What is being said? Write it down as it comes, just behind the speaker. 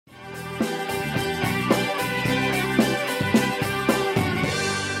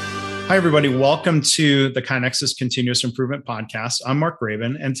Hi, everybody. Welcome to the KaiNexus Continuous Improvement Podcast. I'm Mark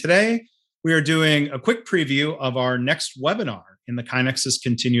Graban, and today we are doing a quick preview of our next webinar in the KaiNexus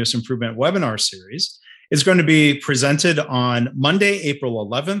Continuous Improvement webinar series. It's going to be presented on Monday, April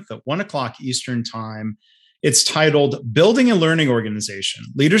 11th at 1 o'clock Eastern Time. It's titled Building a Learning Organization,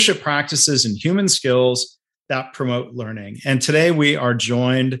 Leadership Practices and Human Skills that Promote Learning. And today we are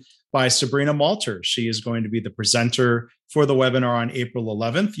joined by Sabrina Malter. She is going to be the presenter for the webinar on April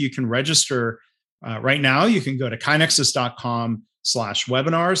 11th. You can register right now. You can go to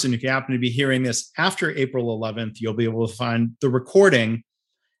kainexus.com/webinars. And if you happen to be hearing this after April 11th, you'll be able to find the recording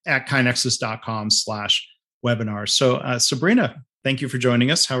at kainexus.com/webinars. So Sabrina, thank you for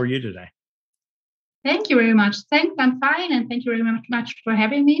joining us. How are you today? Thank you very much. Thanks, I'm fine. And thank you very much for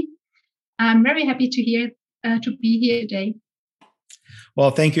having me. I'm very happy to be here today.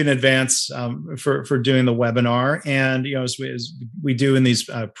 Well, thank you in advance for doing the webinar. And as we do in these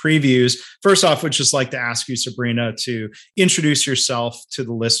previews, first off, would just like to ask you, Sabrina, to introduce yourself to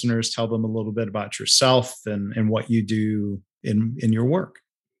the listeners, tell them a little bit about yourself and what you do in your work.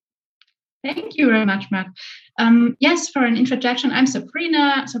 Thank you very much, Mark. Yes, for an introduction, I'm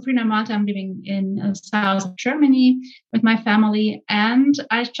Sabrina Malter. I'm living in south of Germany with my family, and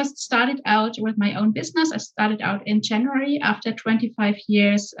I just started out with my own business. I started out in January after 25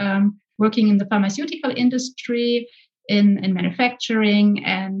 years working in the pharmaceutical industry, in manufacturing,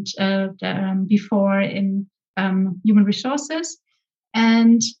 and before in human resources.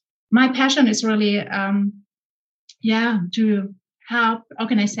 And my passion is really, to help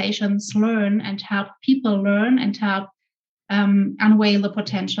organizations learn and help people learn and help unveil the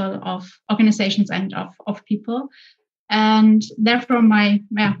potential of organizations and of people. And therefore, my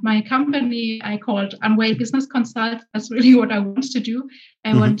company I called Unveil Business Consult. That's really what I want to do.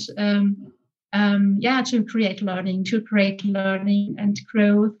 I want to create learning and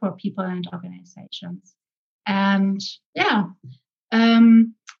growth for people and organizations. And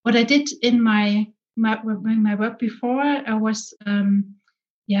what I did in my work before was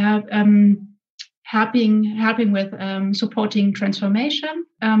helping with supporting transformation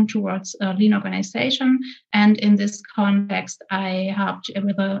towards a lean organization. And in this context, I helped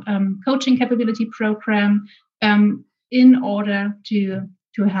with a coaching capability program in order to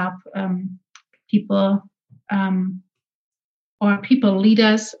help people or people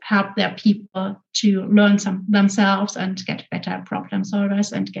leaders help their people to learn themselves and get better problem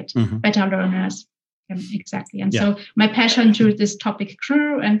solvers and get better learners. Exactly. And so my passion to this topic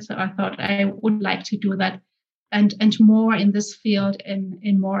grew. And so I thought I would like to do that and more in this field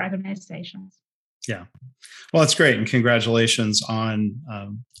in more organizations. Yeah. Well, that's great. And congratulations on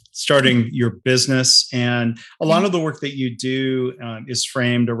starting your business. And a lot of the work that you do is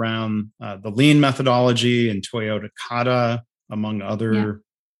framed around the lean methodology and Toyota Kata, among other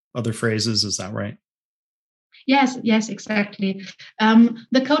phrases. Is that right? Yes, exactly.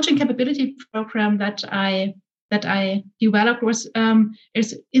 The coaching capability program that I developed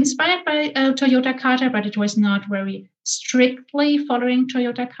is inspired by Toyota Kata, but it was not very strictly following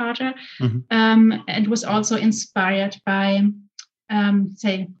Toyota Kata. And was also inspired by,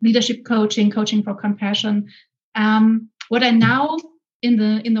 leadership coaching for compassion. What I now in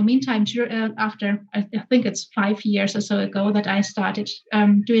the meantime, after I think it's 5 years or so ago that I started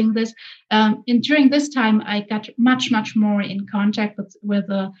doing this. During this time, I got much more in contact with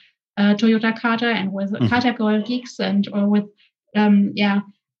Toyota Kata and with Kata Goal Geeks or with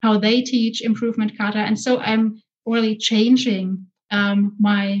how they teach improvement Kata, and so I'm really changing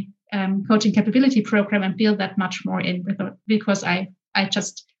my coaching capability program and build that much more in because I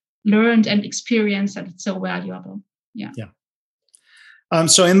just learned and experienced that it's so valuable. Yeah.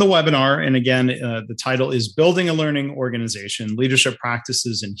 So in the webinar, and again, the title is Building a Learning Organization, Leadership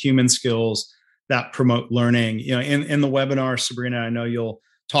Practices and Human Skills that Promote Learning. In the webinar, Sabrina, I know you'll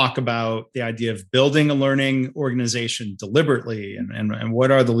talk about the idea of building a learning organization deliberately and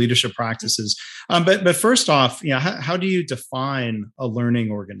what are the leadership practices. But first off, how do you define a learning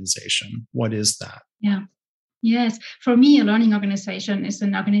organization? What is that? Yeah. Yes. For me, a learning organization is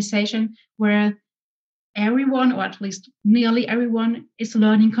an organization where everyone, or at least nearly everyone, is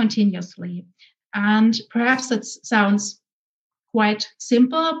learning continuously. And perhaps that sounds quite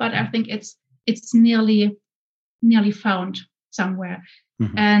simple, but I think it's nearly found somewhere.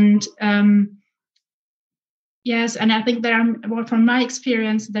 And yes, and I think from my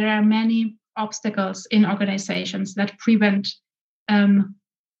experience, there are many obstacles in organizations that prevent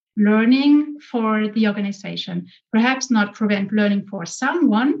learning for the organization. Perhaps not prevent learning for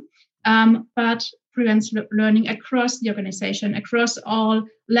someone, but prevents learning across the organization, across all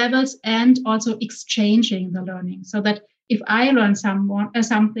levels, and also exchanging the learning, so that if I learn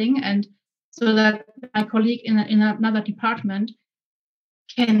something, and so that my colleague in another department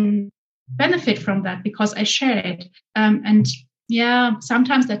can benefit from that because I share it. And yeah,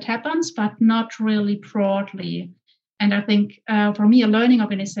 sometimes that happens, but not really broadly. And I think for me, a learning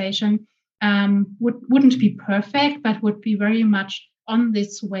organization wouldn't be perfect, but would be very much on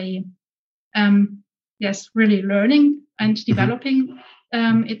this way. Yes, really learning and developing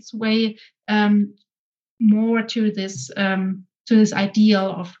its way more to this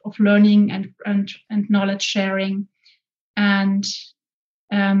ideal of learning and knowledge sharing. And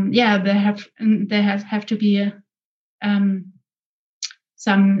there have to be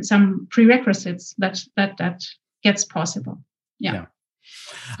some prerequisites that gets possible. Yeah.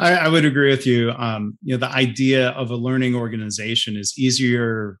 I would agree with you. The idea of a learning organization is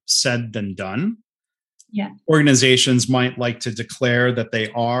easier said than done. Yeah. Organizations might like to declare that they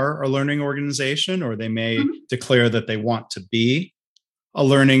are a learning organization, or they may declare that they want to be a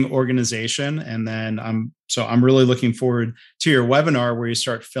learning organization. And then I'm really looking forward to your webinar where you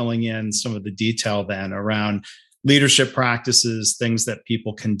start filling in some of the detail then around leadership practices, things that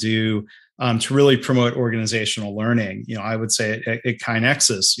people can do to really promote organizational learning. I would say at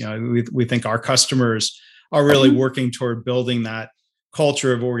KaiNexus, we think our customers are really working toward building that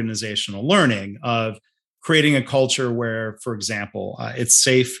culture of organizational learning, of creating a culture where, for example, it's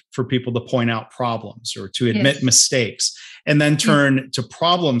safe for people to point out problems or to admit mistakes, and then turn to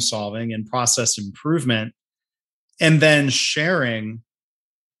problem solving and process improvement, and then sharing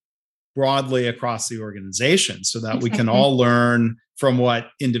broadly across the organization so that we can all learn from what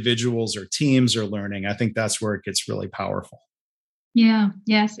individuals or teams are learning. I think that's where it gets really powerful. Yeah,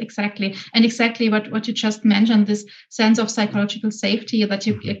 yes, exactly. And exactly what you just mentioned, this sense of psychological safety that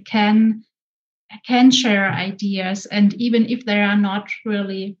you can share ideas, and even if they are not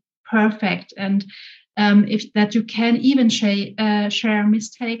really perfect, and if that you can even share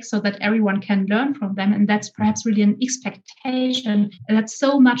mistakes so that everyone can learn from them. And that's perhaps really an expectation. And that's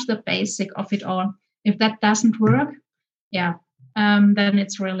so much the basic of it all. If that doesn't work, then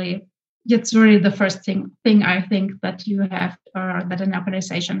it's really the first thing I think that you have, or that an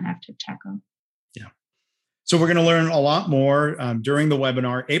organization have to tackle. Yeah. So we're going to learn a lot more during the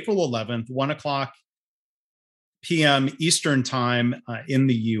webinar, April 11th, 1:00 p.m. Eastern time in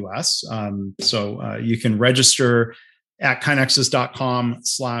the US. So you can register at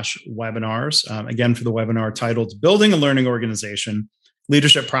kainexus.com/webinars. Again, for the webinar titled Building a Learning Organization,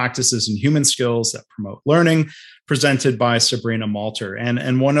 Leadership Practices and Human Skills that Promote Learning, presented by Sabrina Malter.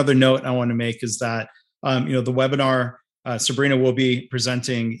 And one other note I want to make is that, the webinar, Sabrina will be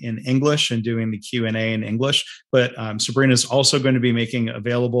presenting in English and doing the Q&A in English, but Sabrina is also going to be making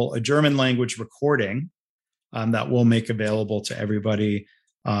available a German language recording that we'll make available to everybody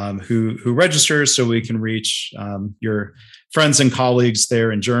who registers, so we can reach your friends and colleagues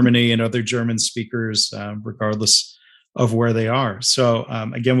there in Germany and other German speakers, regardless of where they are. So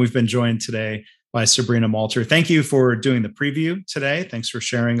again, we've been joined today by Sabrina Malter. Thank you for doing the preview today. Thanks for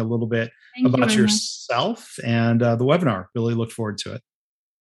sharing a little bit about yourself and the webinar. Really look forward to it.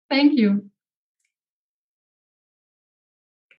 Thank you.